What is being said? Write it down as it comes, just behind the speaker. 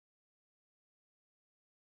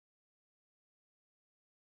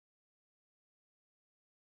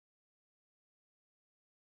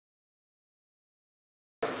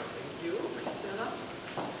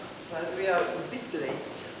as we are a bit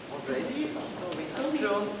late already, so we have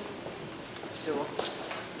to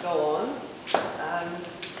go on. And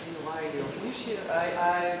while you finish here,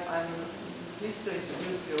 I'm pleased to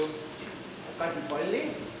introduce you Kadi POLLI,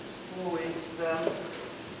 who is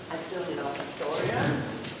a student art historian.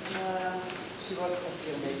 She was, as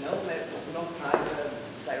you may know, a long time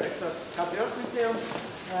director of Kadi Museum,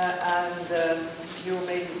 and you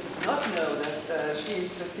may not know that she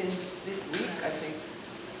is, since this week, I think,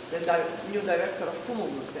 the new director of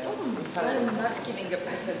Museum. I'm not giving a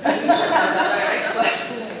presentation as a director.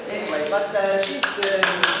 Anyway, but she's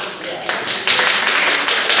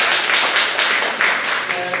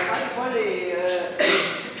POLLI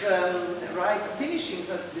is finishing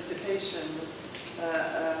her dissertation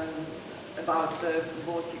about the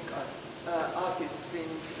Baltic artists in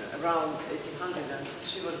around 1800, and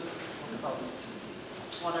she will talk about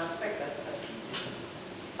one aspect that.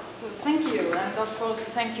 So thank you, and of course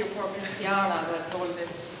thank you for Christiana with all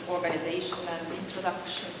this organization and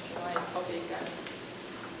introduction to my topic.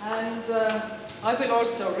 And I will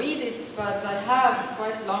also read it, but I have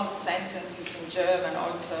quite long sentences in German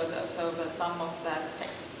also, so that some of the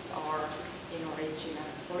texts are in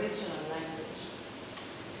original language.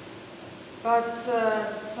 But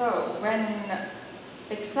so when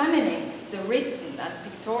examining the written and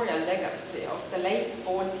pictorial legacy of the late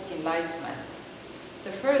Baltic Enlightenment,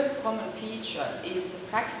 the first common feature is the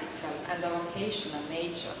practical and the vocational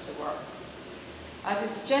nature of the work. As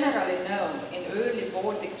is generally known in early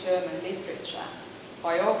Baltic German literature,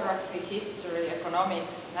 biography, history,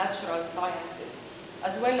 economics, natural sciences,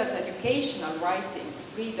 as well as educational writings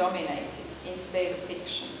predominated instead of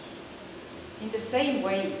fiction. In the same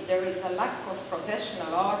way, there is a lack of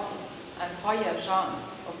professional artists and higher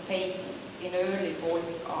genres of paintings in early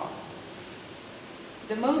Baltic art.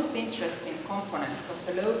 The most interesting components of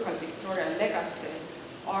the local Victorian legacy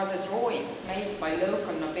are the drawings made by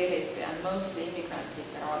local nobility and mostly immigrant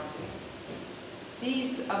literati.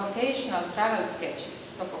 These vocational travel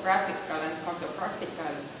sketches, topographical and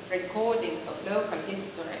cartographical recordings of local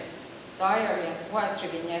history, diary and poetry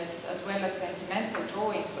vignettes, as well as sentimental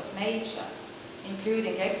drawings of nature,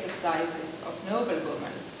 including exercises of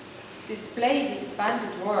noblewomen, display the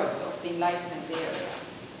expanded world of the Enlightenment area.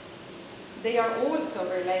 They are also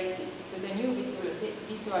related to the new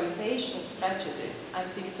visualization strategies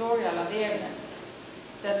and pictorial awareness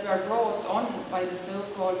that were brought on by the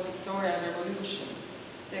so-called Victorian Revolution,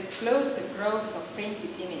 the explosive growth of printed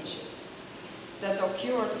images that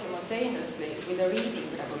occurred simultaneously with the reading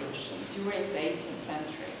revolution during the 18th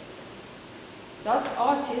century. Thus,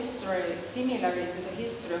 art history, similarly to the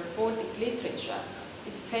history of Baltic literature,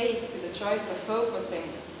 is faced with the choice of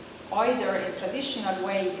focusing either in traditional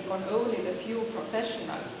way on only the few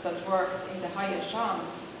professionals that worked in the higher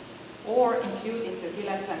genres, or including the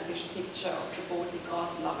dilettantish picture of the Baltic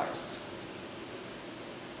art lovers.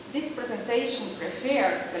 This presentation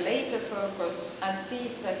prefers the later focus and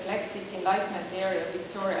sees the eclectic Enlightenment area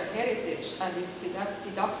Victorian heritage and its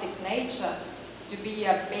didactic nature to be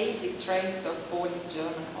a basic trait of Baltic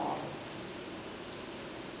German art.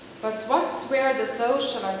 But what were the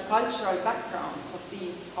social and cultural backgrounds of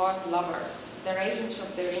these art lovers, the range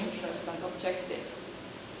of their interests and objectives?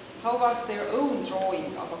 How was their own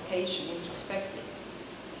drawing of vocation introspective?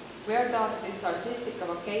 Where does this artistic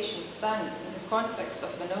vocation stand in the context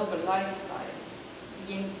of the noble lifestyle,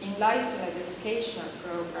 the enlightened educational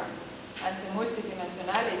program, and the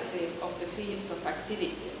multidimensionality of the fields of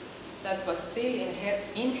activity that was still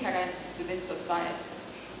inherent to this society?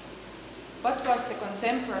 What was the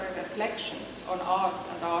contemporary reflections on art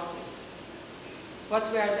and artists?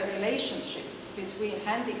 What were the relationships between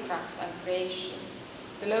handicraft and creation,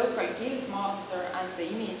 the local guild master and the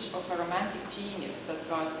image of a romantic genius that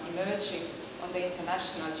was emerging on the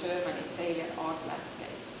international German-Italian art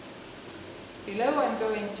landscape? Below I'm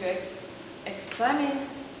going to examine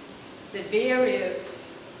the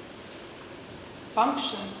various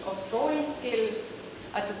functions of drawing skills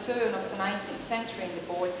at the turn of the 19th century in the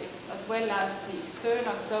Baltics, as well as the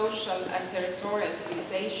external social and territorial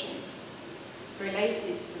stilizations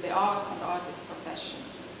related to the art and artist profession.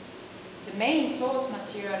 The main source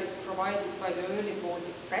material is provided by the early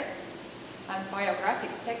Baltic press and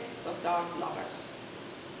biographic texts of the art lovers.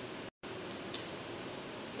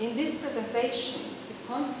 In this presentation,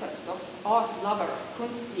 the concept of art lover,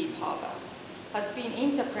 Kunstliebhaber, has been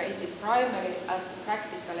interpreted primarily as the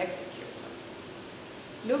practical executor.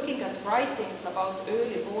 Looking at writings about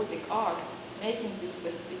early Baltic art, making this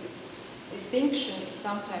distinction is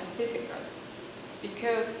sometimes difficult,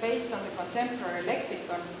 because based on the contemporary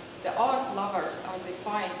lexicon, the art lovers are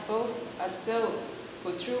defined both as those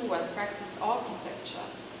who drew and practiced architecture,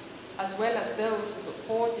 as well as those who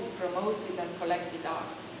supported, promoted, and collected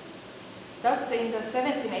art. Thus, in the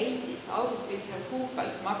 1780s, August Wilhelm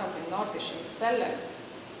Huckel's magazine Nordische Miscellen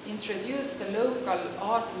introduced the local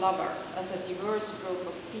art lovers as a diverse group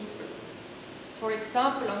of people. For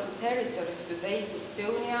example, on the territory of today's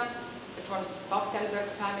Estonia, the von Stackelberg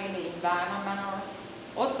family in Vääna Manor,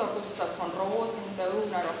 Otto Gustav von Rosen, the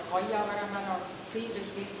owner of Kaljavere Manor, Friedrich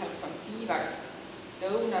Wilhelm von Sievers, the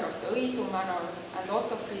owner of the Õisu Manor, and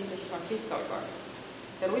Otto Friedrich von Pistolgors,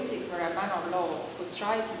 the Rütikere Manor lord who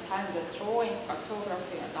tried his hand at drawing,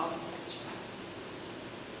 cartography, and architecture.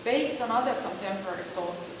 Based on other contemporary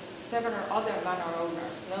sources, several other manor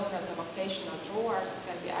owners known as vocational drawers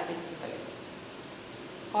can be added to the list.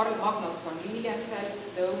 Karl Magnus von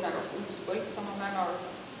Lilienfeld, the owner of Uus-Põltsamaa Manor,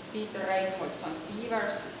 Peter Reinhold von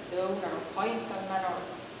Sievers, the owner of Heimtal Manor,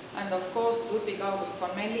 and of course Ludwig August von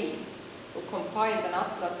Mellin, who compiled an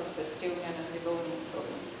atlas of the Estonian and Livonian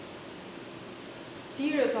provinces.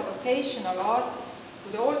 Serious vocational artists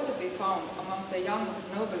could also be found among the young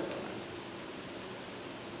noblewomen.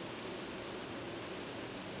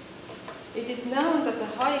 It is known that the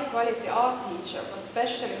high-quality art teacher was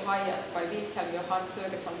specially hired by Wilhelm Johann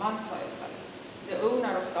Söge von Manteuffel, the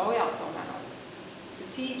owner of the Ojasoo Manor,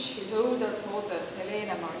 to teach his older daughters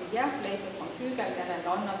Helene Maria, later von Hügelgen, and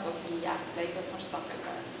Anna Sophia, later von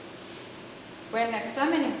Stackelberg. When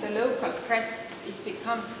examining the local press, it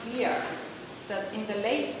becomes clear that in the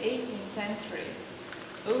late 18th century,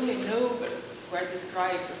 only nobles were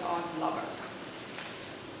described as art lovers.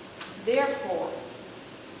 Therefore,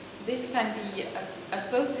 this can be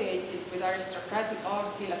associated with aristocratic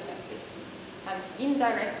art dilettantism, and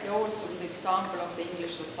indirectly also with the example of the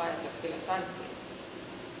English Society of Dilettanti.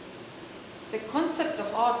 The concept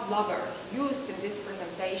of art lover used in this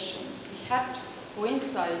presentation perhaps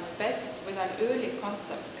coincides best with an early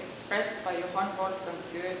concept expressed by Johann Wolfgang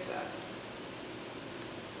Goethe,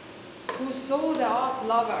 who saw the art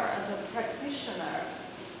lover as a practitioner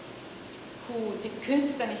who die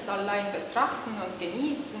Künste nicht allein betrachten und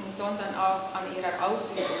genießen, sondern auch an ihrer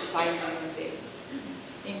Ausübung teilnehmen will,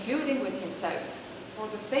 including with himself. For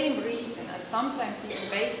the same reason, and sometimes even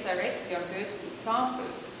based directly on Goethe's example,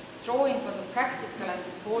 drawing was a practical and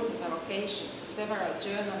important vocation for several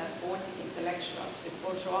German and Baltic intellectuals with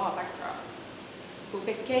bourgeois backgrounds, who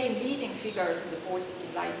became leading figures in the Baltic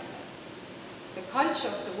Enlightenment. The culture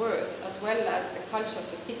of the word, as well as the culture of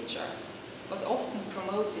the picture, was often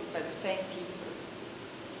promoted by the same people.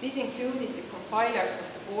 These included the compilers of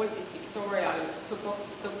the Baltic pictorial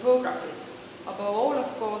topographies, above all,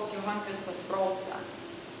 of course, Johann Christoph Broza.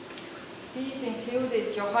 These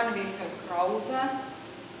included Johann Wilhelm Krause,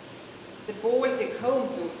 the Baltic home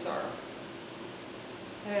tutor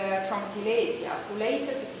from Silesia, who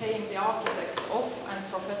later became the architect of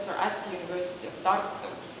and professor at the University of Tartu,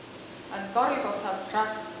 and Karl Gotthard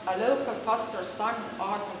Krass, a local pastor's son,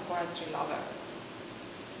 art and poetry lover.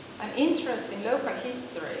 An interest in local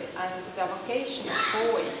history and the vocation of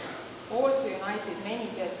drawing also united many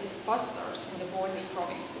Pietist pastors in the Baltic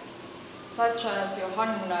provinces, such as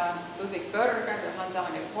Johann Ludwig Berger, Johann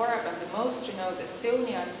Daniel Koreb, and the most renowned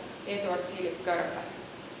Estonian, Eduard Philipp Görber.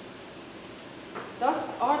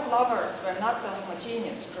 Thus, art lovers were not a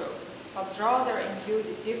homogeneous group, but rather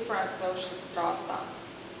included different social strata,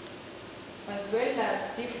 as well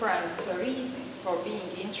as different reasons for being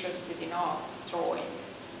interested in art, drawing.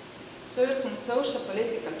 Certain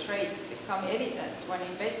social-political traits become evident when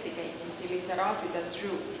investigating the literati that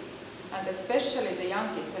drew, and especially the young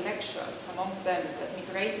intellectuals among them that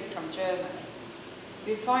migrated from Germany.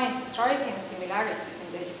 We find striking similarities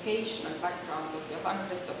in the educational background of Johann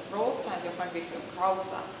Christoph Broza and Johann Wilhelm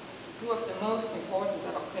Krause, two of the most important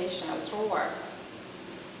vocational drawers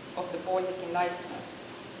of the Baltic Enlightenment.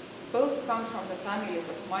 Both come from the families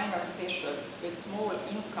of minor officials with small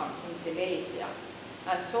incomes in Silesia,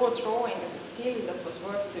 and saw drawing as a skill that was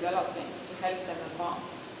worth developing to help them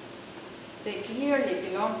advance. They clearly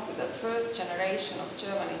belonged to that first generation of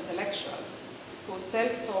German intellectuals, whose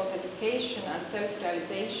self-taught education and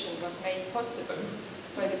self-realization was made possible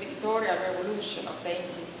by the Victorian Revolution of the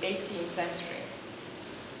 18th century.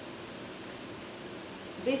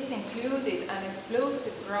 This included an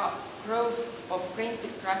explosive growth of printed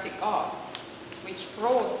graphic art, which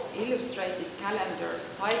brought illustrated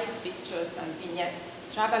calendars, title pictures and vignettes,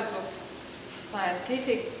 travel books,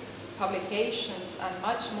 scientific publications, and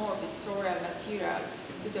much more pictorial material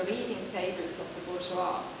to the reading tables of the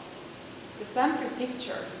bourgeois. The sample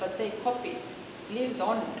pictures that they copied lived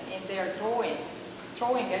on in their drawing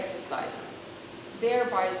exercises,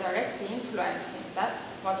 thereby directly influencing that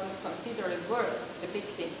what was considered worth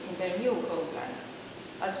depicting in their new homeland,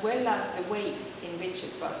 as well as the way in which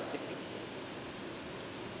it was depicted.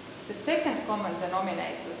 The second common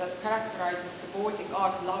denominator that characterizes the Baltic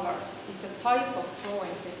art lovers is the type of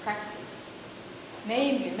drawing they practiced.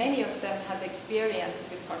 Namely, many of them had experience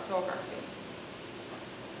with cartography.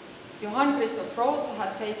 Johann Christoph Rotze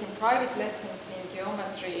had taken private lessons in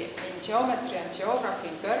geometry and geography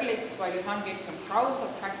in Görlitz, while Johann Wilhelm Krause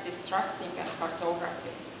practiced drafting and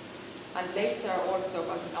cartography, and later also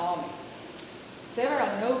was in army. Several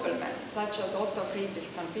noblemen, such as Otto Friedrich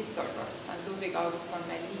von Pistolfers and Ludwig August von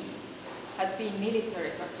Mellin, had been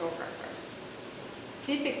military cartographers.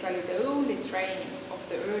 Typically, the only training of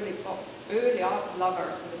the early art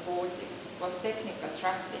lovers in the Baltics was technical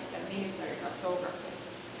drafting and military cartography,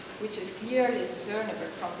 which is clearly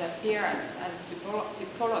discernible from the appearance and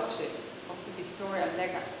typology of the Victorian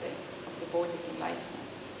legacy of the Baltic Enlightenment.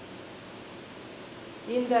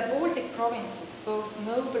 In the Baltic provinces, both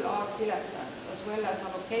noble art dilettantes as well as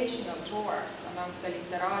vocational drawers among the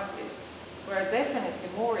literati were definitely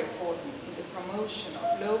more important in the promotion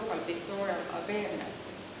of local Victorian awareness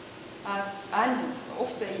and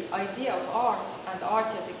of the idea of art and art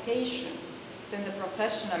education than the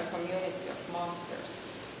professional community of masters.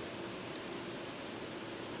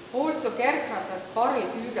 Also, Gerhard and Karl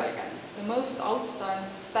Hügelgen, the most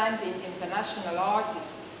outstanding international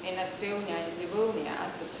artists in Estonia and Livonia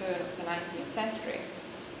at the turn of the 19th century,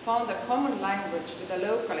 found a common language with the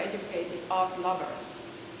local educated art lovers.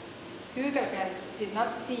 Hügelgens did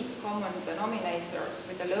not seek common denominators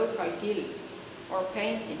with the local guilds or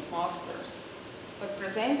painting masters, but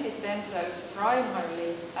presented themselves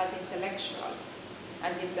primarily as intellectuals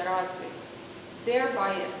and literati,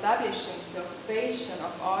 thereby establishing the occupation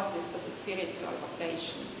of artists as a spiritual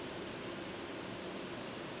vocation.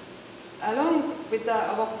 Along with the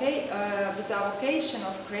vocation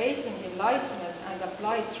of creating enlightened and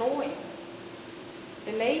applied drawings,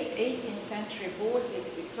 the late 18th century Baltic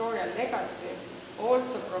Victorian legacy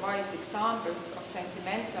also provides examples of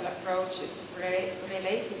sentimental approaches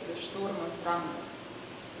related to Sturm und Drang,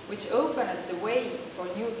 which opened the way for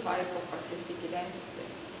new type of artistic identity.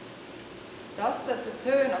 Thus, at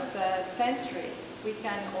the turn of the century, we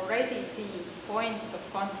can already see points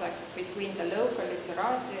of contact between the local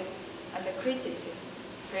literati and the criticism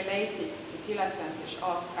related to dilettantish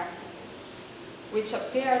art practices, which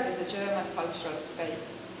appeared in the German cultural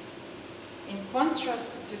space. In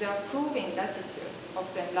contrast to the approving attitude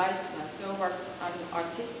of the Enlightenment towards an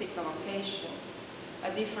artistic vocation,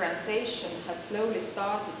 a differentiation had slowly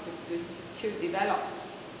started to develop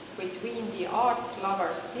between the art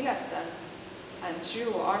lovers dilettants and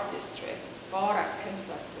true artistry, wahre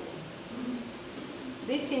Künstlertum.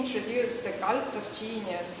 This introduced the cult of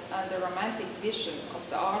genius and the romantic vision of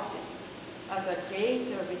the artist as a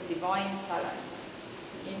creator with divine talent,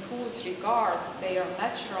 in whose regard their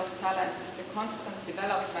natural talent, the constant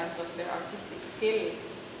development of their artistic skill,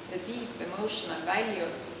 the deep emotional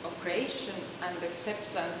values of creation and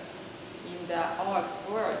acceptance in the art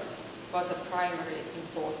world was of primary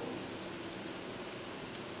importance.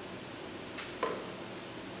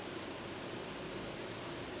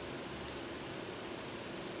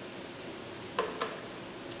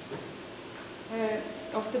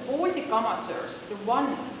 Of the Baltic amateurs, the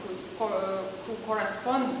one who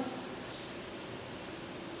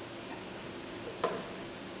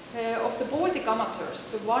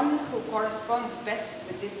corresponds best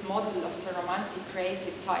with this model of the romantic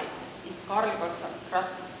creative type is Karl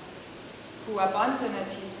Gotthard, who abandoned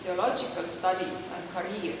his theological studies and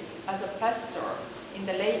career as a pastor in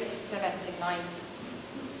the late 1790s.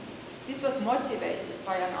 This was motivated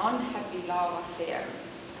by an unhappy love affair,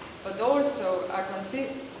 but also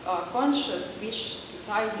a conscious wish to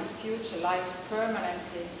tie his future life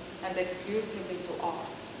permanently and exclusively to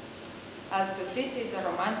art, as befitted a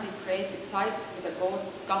romantic creative type with a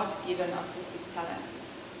God-given artistic talent.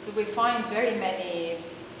 So we find very many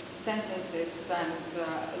sentences and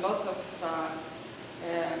a lot of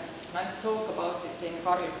nice talk about it in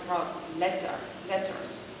Karl Kraus'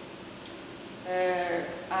 letters.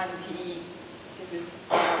 And there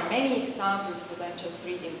are many examples, but I'm just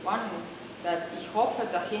reading one, that ich hoffe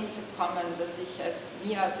dahin zu kommen, dass ich es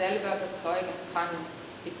mir selber bezeugen kann,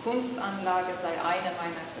 die Kunstanlage sei eine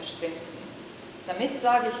meiner Bestimmten. Damit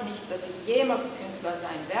sage ich nicht, dass ich jemals Künstler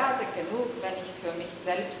sein werde, genug, wenn ich für mich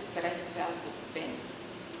selbst gerechtfertigt bin.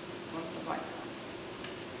 Und so weiter.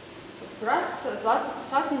 But Kraus'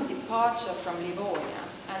 sudden departure from Livonia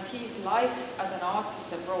and his life as an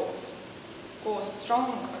artist abroad caused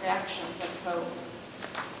strong reactions at home.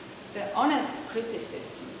 The honest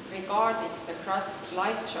criticism regarding the Kraus'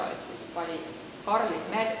 life choices by Karl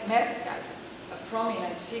Merkel, a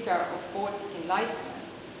prominent figure of Baltic Enlightenment,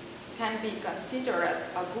 can be considered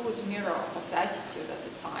a good mirror of the attitude at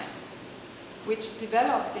the time, which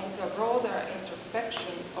developed into a broader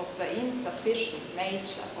introspection of the insufficient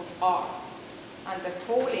nature of art and the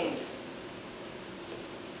calling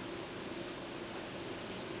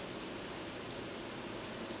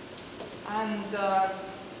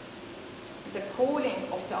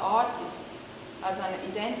of the artist as an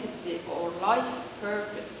identity or life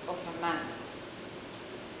purpose of a man.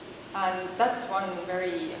 And that's one very,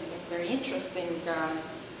 I think, very interesting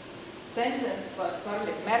sentence what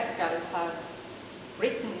Merkel has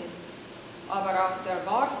written, aber auf der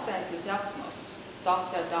wahrsten Enthusiasmus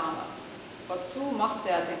dachte damals, wozu machte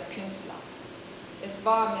den Künstler? Es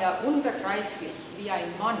war mir unbegreiflich, wie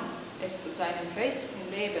ein Mann es zu seinem höchsten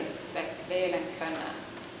Lebenszweck wählen könne,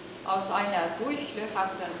 aus einer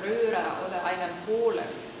durchlöcherten Röhre oder einem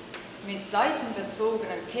Hohlen mit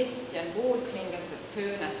seitenbezogenen Kästchen wohlklingende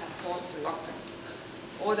Töne hervorzulocken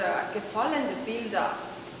oder gefallene Bilder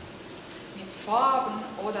mit Farben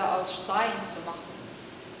oder aus Stein zu machen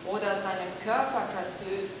oder seinen Körper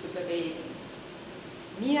graziös zu bewegen.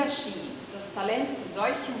 Mir schien, das Talent zu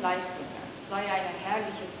solchen Leistungen sei eine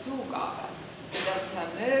herrliche Zugabe zu dem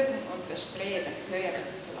Vermögen und Bestreben,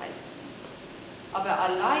 Höheres zu leisten. Aber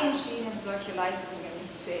allein schienen solche Leistungen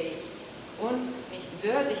nicht fähig und nicht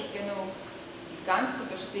würdig genug, die ganze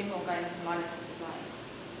Bestimmung eines Mannes zu sein.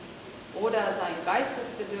 Oder sein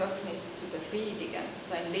Geistesbedürfnis zu befriedigen,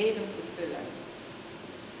 sein Leben zu füllen.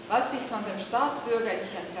 Was sich von dem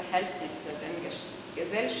staatsbürgerlichen Verhältnisse, dem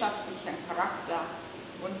gesellschaftlichen Charakter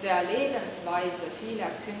und der Lebensweise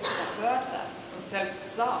vieler Künstler hörte und selbst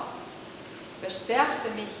sah,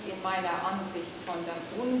 bestärkte mich in meiner Ansicht von dem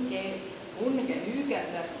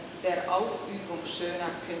Ungenügenden der Ausübung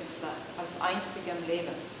schöner Künstler als einzigem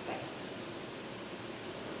Lebenszweck.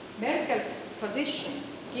 Merkel's position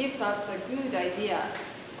gives us a good idea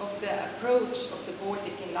of the approach of the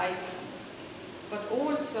Baltic Enlightenment, but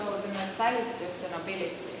also the mentality of the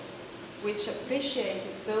nobility, which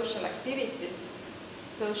appreciated social activities,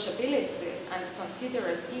 sociability, and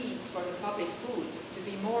considered deeds for the public good to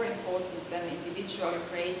be more important than individual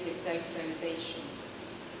creative self-realization.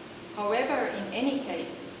 However, in any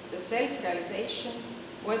case, the self-realization,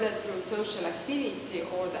 whether through social activity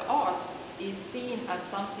or the arts, is seen as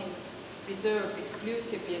something reserved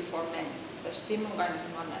exclusively for men, Bestimmung eines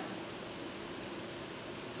Mannes.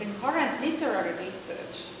 The current literary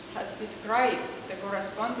research has described the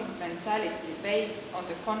corresponding mentality based on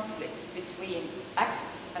the conflict between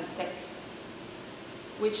acts and texts,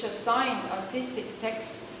 which assigned artistic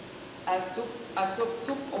text a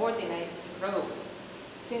subordinate role,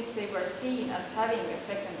 since they were seen as having a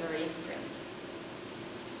secondary imprint.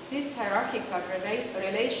 This hierarchical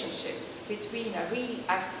relationship between a real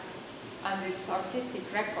act and its artistic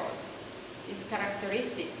record is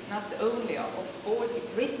characteristic not only of Baltic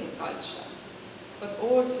written culture, but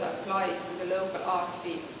also applies to the local art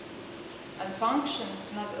field, and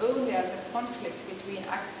functions not only as a conflict between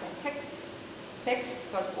acts and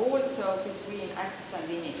text, but also between acts and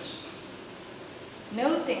image.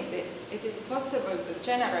 Noting this, it is possible to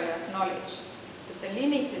generally acknowledge that the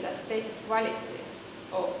limited aesthetic quality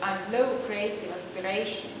and low creative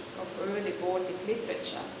aspirations of early Baltic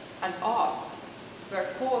literature and art were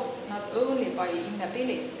caused not only by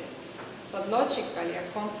inability, but logically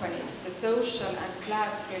accompanied the social and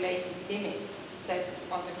class-related limits set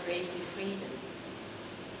on the creative freedom.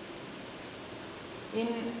 In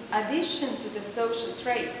addition to the social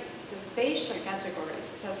traits, the spatial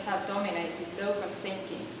categories that have dominated local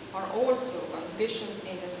thinking are also conspicuous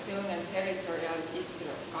in Estonian territorial history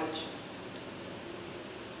of culture.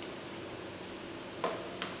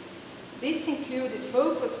 This included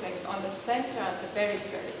focusing on the center and the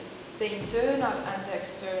periphery, the internal and the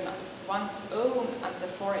external, one's own and the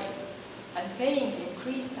foreign, and paying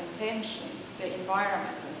increased attention to the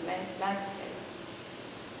environment and landscape.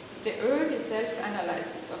 The early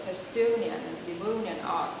self-analysis of Estonian and Livonian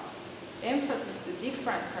art emphasized the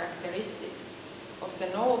different characteristics of the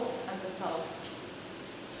north and the south,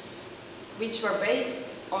 which were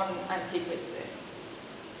based on antiquity.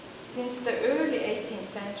 Since the early 18th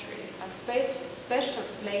century, a special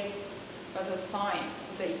place was assigned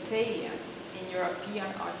to the Italians in European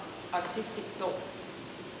artistic thought.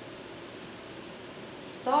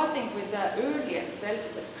 Starting with the earliest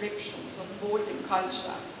self-descriptions of Baltic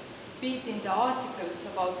culture, be it in the articles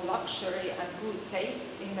about luxury and good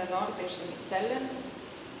taste in the Nordische Miscellen,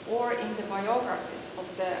 or in the biographies of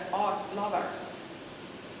the art lovers.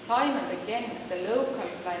 Time and again, the local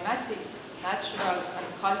climatic, natural and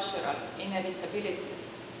cultural inevitabilities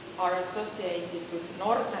are associated with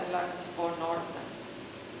Northernland or Northern.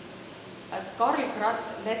 As Karl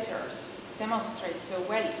Krass' letters demonstrate so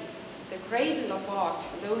well, the cradle of art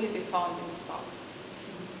could only be found in the south,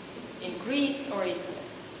 in Greece or Italy.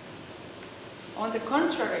 On the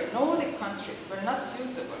contrary, Nordic countries were not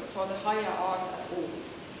suitable for the higher art at all.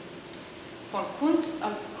 Von Kunst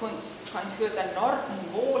als Kunst kann für den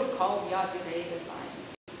Norden wohl kaum ja die Rede sein,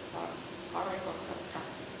 sagt Karl Gotthard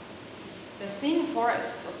Krass. The thin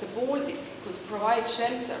forests of the Baltic could provide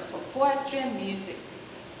shelter for poetry and music,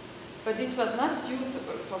 but it was not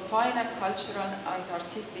suitable for finer cultural and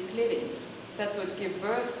artistic living that would give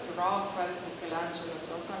birth to Raphael, Michelangelo's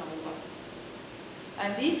or Canovas.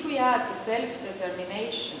 And if we add the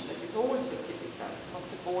self-determination that is also typical of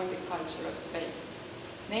the Baltic cultural space,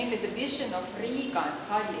 namely the vision of Riga and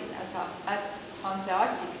Tallinn as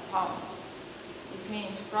Hanseatic towns, it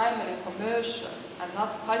means primarily commercial and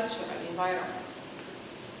not cultural environments.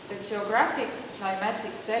 The geographic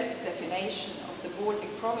climatic self-definition of the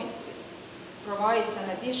Baltic provinces provides an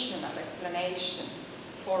additional explanation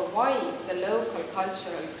for why the local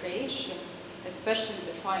cultural creation, especially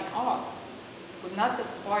the fine arts, could not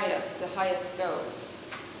aspire to the highest goals,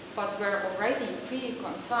 but were already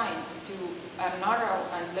pre-consigned to a narrow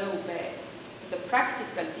and low bed, the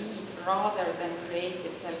practical deed rather than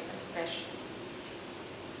creative self-expression.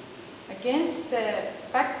 Against the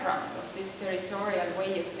background of this territorial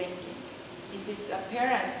way of thinking, it is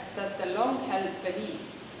apparent that the long-held belief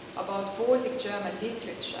about Baltic German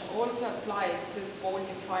literature also applied to the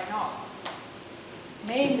Baltic fine arts.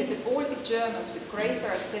 Namely, the Baltic Germans with greater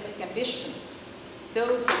aesthetic ambitions,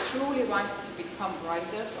 those who truly wanted to become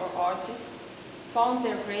writers or artists, found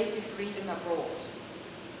their creative freedom abroad.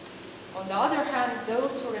 On the other hand,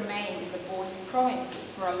 those who remained in the Baltic provinces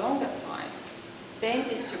for a longer time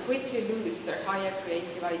tended to quickly lose their higher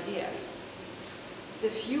creative ideas. The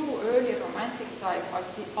few early romantic type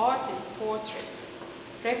artist portraits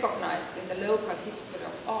recognized in the local history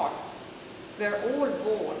of art were all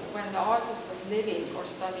born when the artist was living or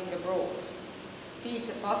studying abroad, be it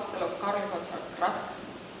the pastel of Karl Gotthard Krass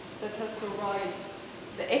that has survived,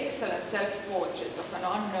 the excellent self-portrait of an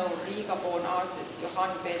unknown Riga-born artist,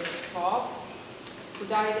 Johann Benedikt Fabre, who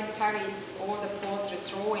died in Paris, or the portrait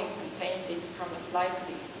drawings and paintings from a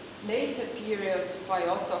slightly later period by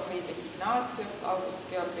Otto Friedrich Ignatius, August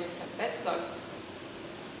Georg Wilhelm Petzold,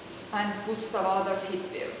 and Gustav Adolf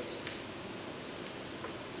Hippius.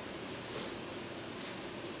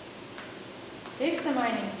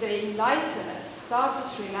 Examining the Enlightenment,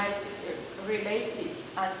 status-related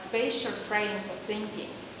and spatial frames of thinking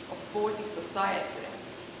of Baltic society,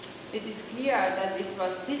 it is clear that it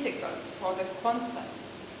was difficult for the concept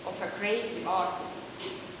of a creative artist,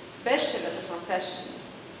 especially as a profession,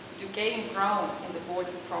 to gain ground in the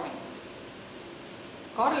Baltic provinces.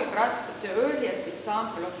 Karl Krass, the earliest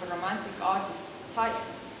example of a romantic artist type,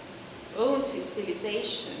 owes his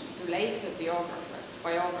stylization to later biographers,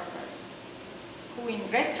 who in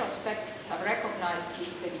retrospect have recognized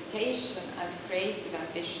his dedication and creative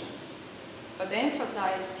ambitions, but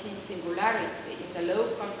emphasized his singularity in the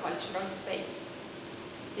local cultural space.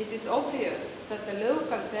 It is obvious that the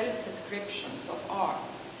local self-descriptions of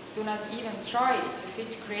art do not even try to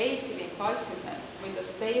fit creative impulsiveness with the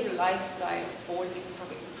stable lifestyle of Baltic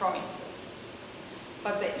provinces.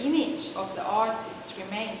 But the image of the artist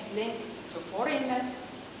remains linked to foreignness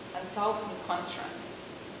and southern contrast.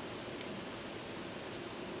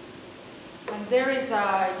 And there is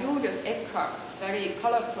Julius Eckhardt's very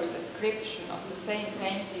colorful description of the same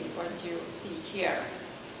painting what you see here,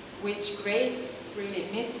 which creates really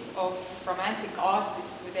myth of romantic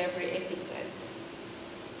artists with every epithet.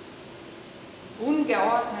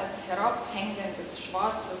 Ungeordnet herabhängendes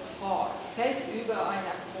schwarzes Haar fällt über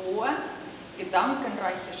einer hohe,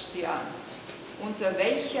 gedankenreiche Stirn, unter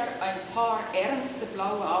welcher ein paar ernste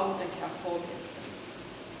blaue Augen hervorblitzen,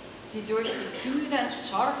 die durch die kühnen,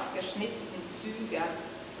 scharf geschnitzten Züge,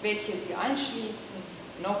 welche sie einschließen,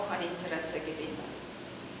 noch an Interesse gewinnen.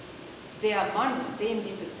 Der Mann, dem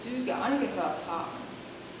diese Züge angehört haben,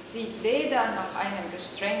 sieht weder nach einem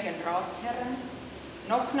gestrengen Ratsherren,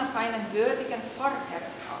 noch nach einem würdigen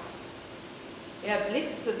Pfarrherrn aus. Er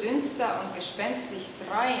blickt so düster und gespenstlich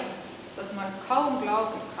drein, dass man kaum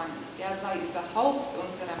glauben kann, er sei überhaupt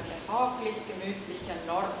unserem behaglich gemütlichen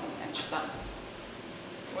Norden entstammt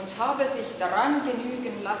und habe sich daran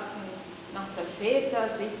genügen lassen, nach der Väter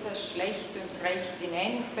Sitte schlecht und recht in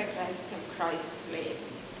eng begrenztem Kreis zu leben.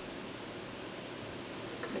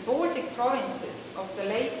 The Baltic provinces of the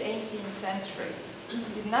late 18th century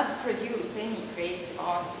did not produce any creative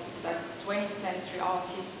artists that 20th century art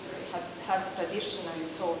history has traditionally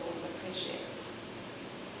sought and appreciated.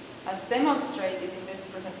 As demonstrated in this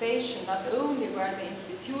presentation, not only were the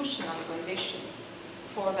institutional conditions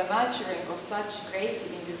for the maturing of such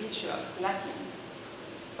creative individuals lacking,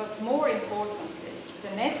 but more importantly,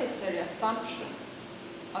 the necessary assumptions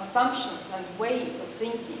and ways of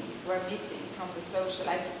thinking were missing from the social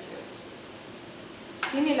attitudes.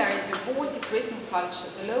 Similarly to Baltic written culture,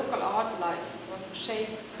 the local art life was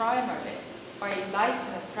shaped primarily by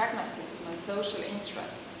enlightened pragmatism and social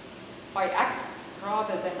interest, by acts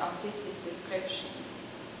rather than artistic description.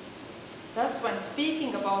 Thus, when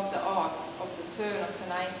speaking about the art of the turn of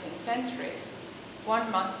the 19th century,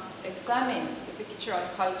 one must examine the pictorial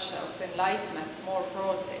culture of the Enlightenment more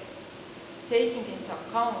broadly, taking into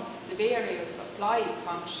account the various applied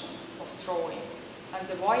functions of drawing and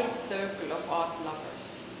the wide circle of art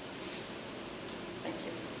lovers. Thank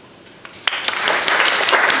you.